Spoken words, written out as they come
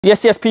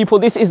Yes, people,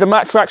 this is the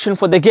match reaction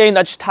for the game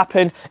that just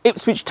happened.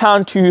 Ipswich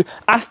Town 2,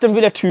 Aston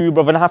Villa 2,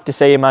 bro. And I have to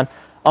say, man,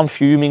 I'm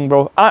fuming,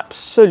 bro.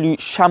 Absolute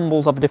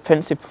shambles of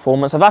defensive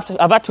performance. I've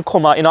had to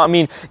come out, you know what I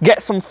mean?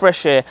 Get some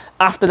fresh air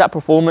after that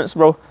performance,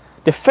 bro.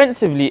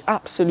 Defensively,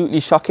 absolutely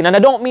shocking. And I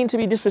don't mean to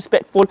be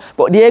disrespectful,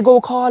 but Diego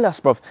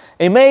Carlos, bro.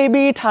 It may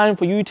be time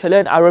for you to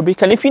learn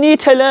Arabic. And if you need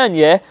to learn,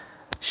 yeah,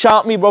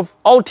 shout me, bro.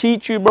 I'll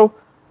teach you, bro.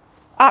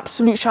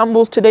 Absolute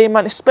shambles today,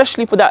 man,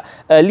 especially for that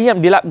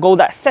Liam Delap goal,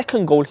 that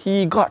second goal.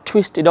 He got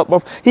twisted up,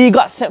 bro. He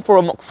got sent for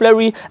a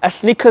McFlurry, a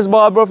Snickers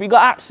bar, bro. He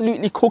got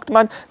absolutely cooked,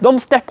 man. Them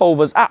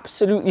step-overs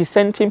absolutely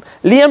sent him.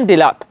 Liam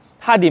Delap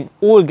had him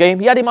all game.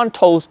 He had him on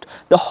toast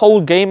the whole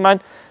game,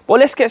 man.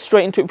 But let's get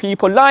straight into it,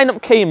 people.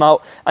 Lineup came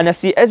out, and I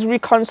see Ezri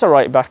Konsa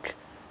right back,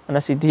 and I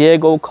see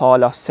Diego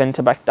Carlos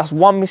centre back. That's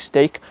one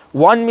mistake.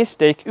 One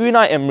mistake.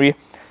 Unai Emery.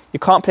 You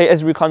can't play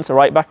Ezri Konsa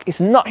right back.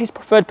 It's not his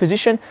preferred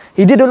position.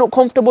 He didn't look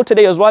comfortable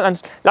today as well. And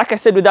like I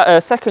said with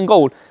that second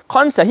goal,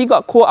 Konsa, he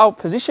got caught out of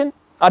position.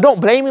 I don't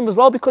blame him as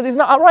well because he's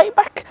not a right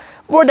back.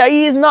 Brother,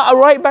 he is not a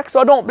right back, so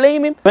I don't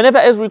blame him. Whenever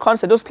Ezri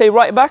Konsa does play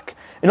right back,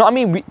 you know what I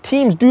mean?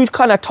 Teams do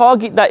kind of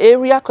target that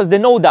area because they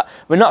know that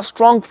we're not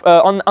strong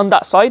on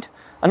that side.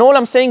 And all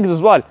I'm saying is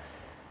as well,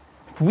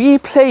 if we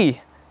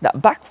play that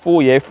back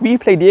four, yeah, if we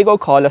play Diego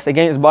Carlos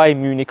against Bayern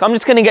Munich, I'm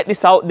just going to get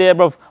this out there,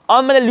 bro.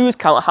 I'm going to lose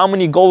count how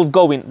many goals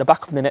go in the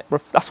back of the net, bro.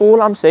 That's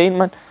all I'm saying,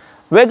 man.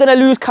 We're going to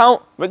lose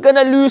count. We're going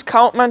to lose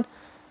count, man.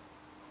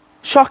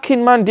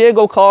 Shocking, man.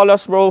 Diego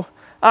Carlos, bro.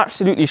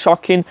 Absolutely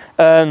shocking.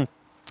 But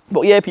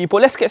yeah, people,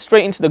 let's get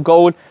straight into the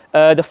goal.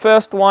 The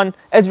first one,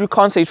 Ezri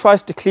Konsa, he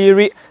tries to clear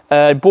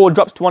it. Ball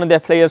drops to one of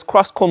their players.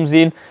 Cross comes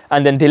in,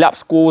 and then Delap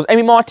scores.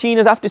 Emi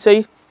Martinez, I have to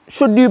say,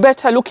 should do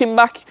better looking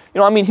back. You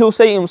know what I mean? He'll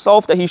say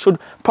himself that he should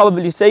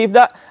probably save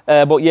that.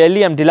 But yeah,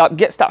 Liam Delap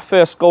gets that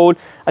first goal.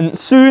 And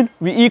soon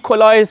we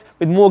equalise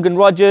with Morgan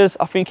Rogers.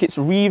 I think it's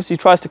Reeves. He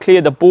tries to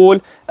clear the ball.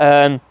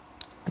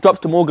 Drops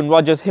to Morgan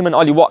Rogers. Him and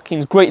Ollie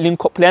Watkins. Great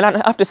link-up play. And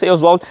I have to say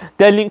as well,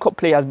 their link-up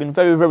play has been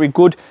very, very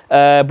good.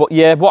 But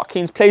yeah,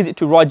 Watkins plays it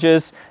to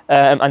Rogers.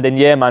 And then,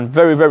 yeah, man,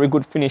 very, very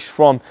good finish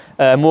from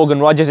Morgan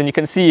Rogers. And you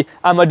can see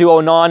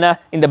Amadou Onana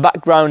in the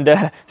background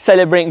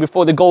celebrating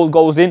before the goal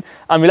goes in.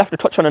 And we'll have to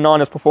touch on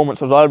Onana's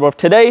performance as well, bro.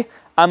 Today,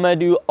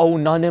 Amadou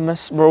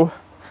Onanimous, bro.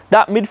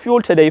 That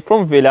midfield today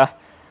from Villa,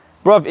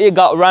 bro, it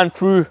got ran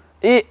through.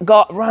 It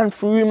got ran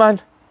through,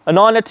 man.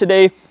 Onana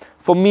today,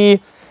 for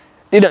me,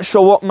 didn't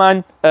show up,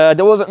 man.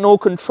 There wasn't no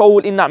control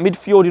in that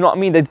midfield, you know what I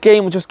mean? The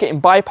game was just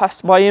getting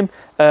bypassed by him.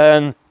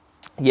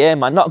 Yeah,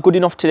 man, not good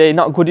enough today,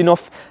 not good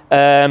enough.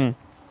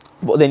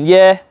 But then,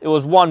 yeah, it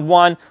was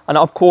 1-1. And,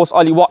 of course,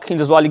 Ollie Watkins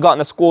as well, he got on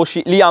the score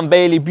sheet. Leon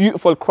Bailey,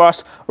 beautiful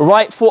cross.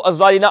 Right foot as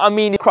well, you know what I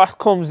mean? The cross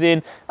comes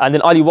in. And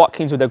then Ollie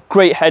Watkins with a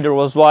great header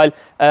as well.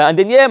 And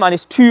then, yeah, man,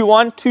 it's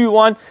 2-1,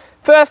 2-1.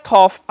 First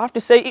half, I have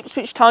to say,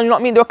 Ipswich Town, you know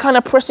what I mean? They were kind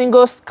of pressing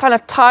us, kind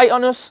of tight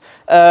on us.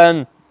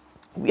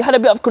 We had a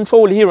bit of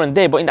control here and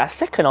there, but in that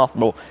second half,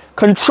 bro,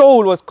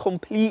 control was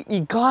completely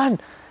gone.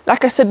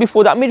 Like I said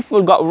before, that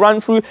midfield got run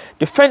through.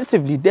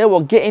 Defensively, they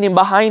were getting in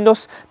behind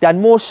us. They had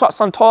more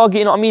shots on target,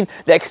 you know what I mean?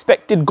 The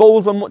expected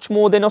goals were much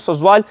more than us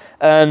as well.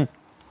 And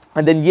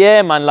then,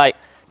 yeah, man, like,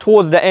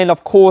 towards the end,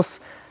 of course,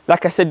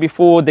 like I said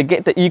before, they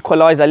get the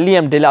equaliser.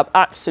 Liam Delap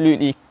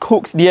absolutely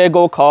cooks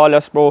Diego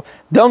Carlos, bro.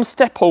 Dumb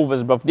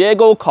step-overs, bro.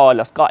 Diego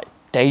Carlos got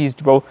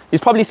dazed, bro.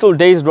 He's probably still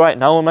dazed right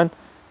now, man.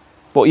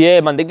 But yeah,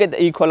 man, they get the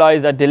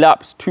equaliser.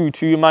 Delap's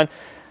 2-2, man.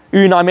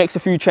 Unai makes a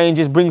few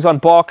changes, brings on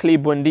Barkley,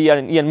 Buendia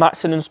and Ian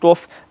Matson and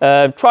stuff.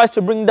 Tries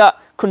to bring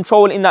that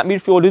control in that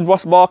midfield with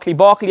Ross Barkley.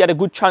 Barkley had a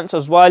good chance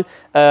as well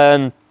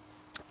when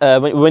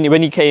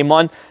he came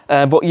on.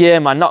 But yeah,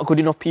 man, not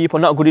good enough, people,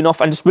 not good enough.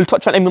 And just we'll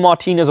touch on Emi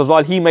Martinez as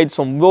well. He made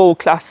some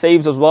world-class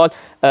saves as well.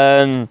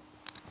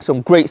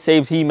 Some great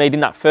saves he made in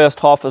that first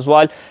half as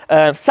well.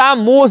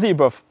 Sam Morsy,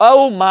 bruv.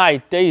 Oh, my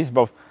days,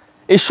 bruv.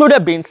 It should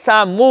have been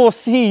Sam Moore,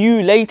 see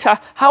you later.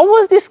 How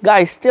was this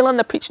guy still on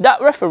the pitch?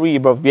 That referee,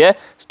 bro, yeah?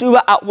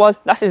 Stuart Atwell,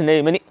 that's his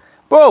name, innit?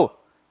 Bro,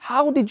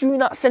 how did you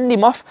not send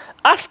him off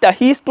after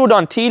he stood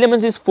on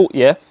Tielemans' foot,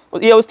 yeah?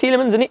 Yeah, it was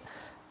Tielemans, innit?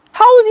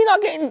 How is he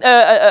not getting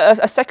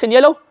a second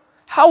yellow?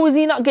 How is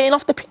he not getting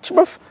off the pitch,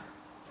 bro?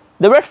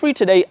 The referee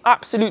today,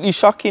 absolutely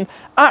shocking.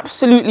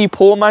 Absolutely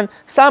poor, man.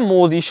 Sam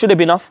Morsy should have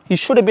been off. He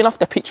should have been off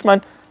the pitch,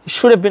 man. He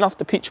should have been off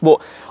the pitch,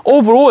 but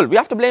overall, we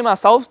have to blame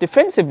ourselves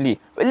defensively.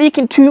 We're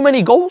leaking too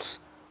many goals.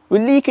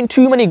 We're leaking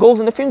too many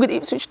goals, and the thing with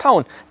Ipswich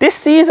Town, this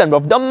season,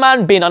 bruv, the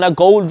man been on a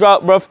goal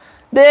drought, bruv.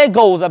 Their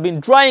goals have been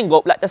drying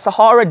up like the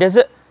Sahara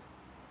Desert.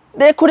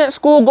 They couldn't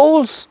score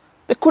goals.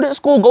 They couldn't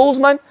score goals,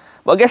 man.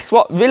 But guess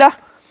what? Villa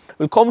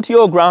will come to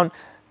your ground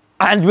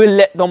and we'll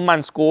let them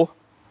man score.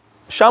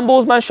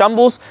 Shambles, man,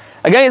 shambles.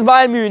 Against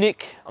Bayern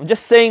Munich, I'm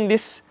just saying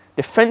this.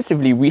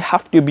 Defensively, we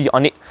have to be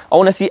on it. I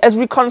want to see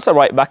Ezri Konsa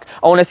right back.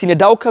 I want to see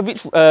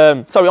Nedeljkovic.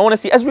 I want to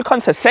see Ezri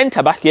Konsa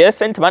centre back. Yeah,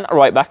 centre man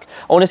right back.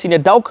 I want to see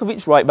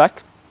Nedeljkovic right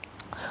back.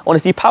 I want to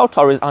see Pau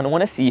Torres, and I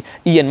want to see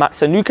Ian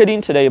Matson.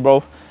 Nukadin today,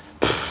 bro.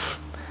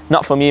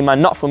 Not for me,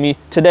 man. Not for me.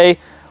 Today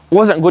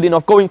wasn't good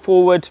enough. Going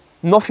forward,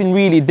 nothing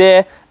really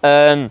there.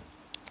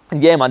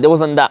 And yeah, man, there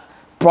wasn't that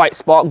bright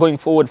spark going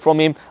forward from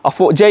him. I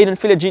thought Jaden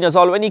Philogene as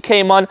well, when he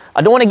came on,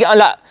 I don't want to get on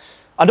that.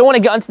 I don't want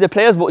to get onto the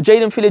players, but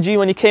Jaden Philogene,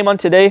 when he came on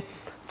today,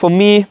 for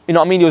me, you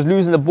know what I mean, he was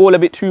losing the ball a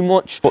bit too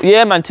much. But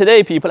yeah, man,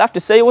 today, people, I have to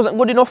say, it wasn't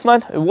good enough,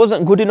 man. It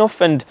wasn't good enough.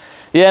 And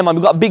yeah, man,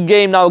 we've got a big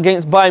game now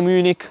against Bayern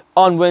Munich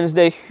on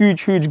Wednesday.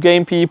 Huge, huge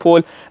game,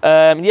 people.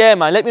 Yeah,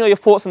 man, let me know your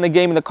thoughts on the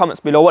game in the comments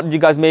below. What did you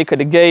guys make of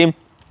the game?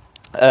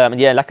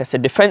 Yeah, like I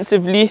said,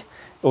 defensively,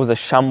 it was a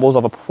shambles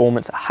of a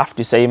performance, I have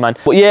to say, man.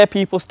 But yeah,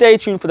 people, stay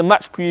tuned for the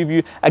match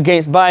preview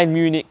against Bayern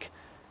Munich.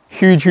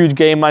 Huge, huge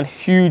game, man.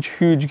 Huge,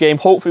 huge game.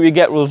 Hopefully we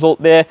get a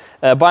result there.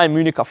 Bayern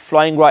Munich are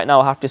flying right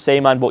now, I have to say,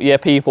 man. But yeah,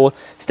 people,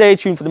 stay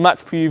tuned for the match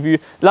preview.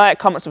 Like,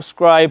 comment,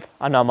 subscribe,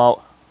 and I'm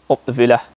out. Up the Villa.